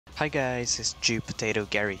Hi guys, it's G Potato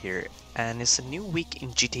Gary here, and it's a new week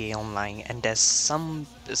in GTA Online, and there's some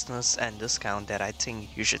business and discount that I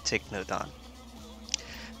think you should take note on.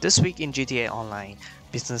 This week in GTA Online,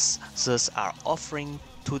 businesses are offering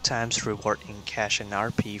 2 times reward in cash and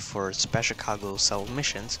RP for special cargo sell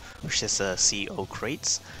missions, which is CO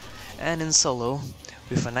crates, and in solo,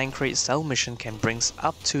 with a 9 crate sell mission can bring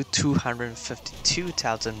up to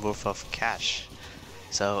 252,000 worth of cash.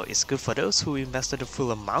 So it's good for those who invested a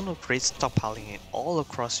full amount of crates stockpiling it all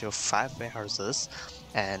across your 5 warehouses,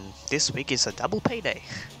 and this week is a double payday.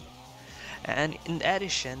 And in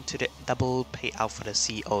addition to the double payout for the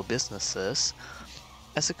CO businesses,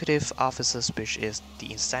 executive officers, which is the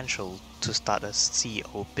essential to start a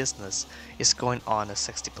CO business, is going on a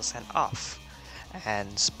 60% off,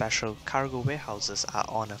 and special cargo warehouses are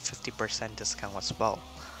on a 50% discount as well.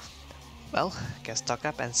 Well, get stocked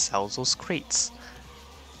up and sell those crates.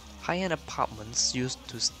 High-end apartments used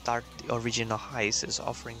to start the original heist is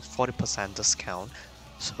offering 40% discount,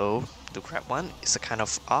 so to grab one is a kind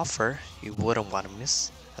of offer you wouldn't want to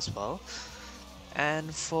miss as well.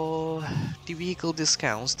 And for the vehicle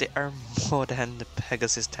discounts, there are more than the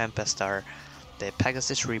Pegassi Tempesta, the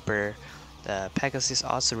Pegassi Reaper, the Pegassi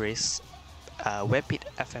Osiris, Vapid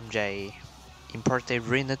FMJ, Imponte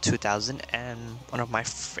Ruiner 2000, and one of my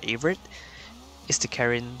favorite is the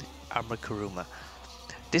Karen Armor Kuruma.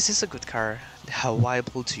 This is a good car,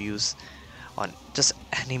 viable to use on just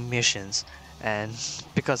any missions, and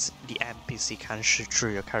because the NPC can't shoot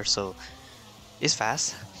through your car, so it's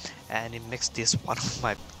fast, and it makes this one of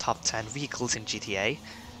my top 10 vehicles in GTA.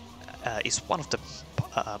 It's one of the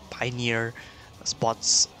pioneer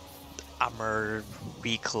sports armor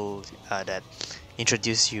vehicle that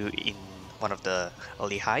introduced you in one of the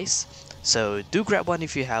early heists. So do grab one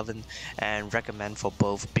if you haven't, and recommend for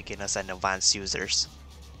both beginners and advanced users.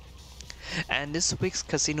 And this week's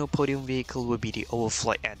casino podium vehicle will be the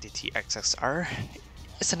Overflight Entity XXR.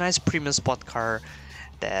 It's a nice premium sport car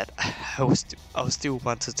that I still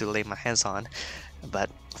wanted to lay my hands on, but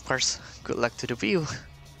of course, good luck to the view.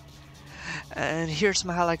 And here's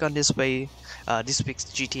my highlight on this week's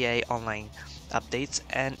GTA Online updates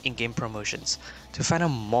and in-game promotions. To find out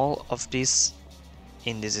more of this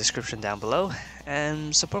in the description down below,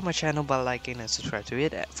 and support my channel by liking and subscribe to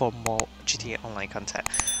it for more GTA Online content.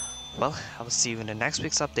 Well, I will see you in the next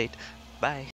week's update. Bye!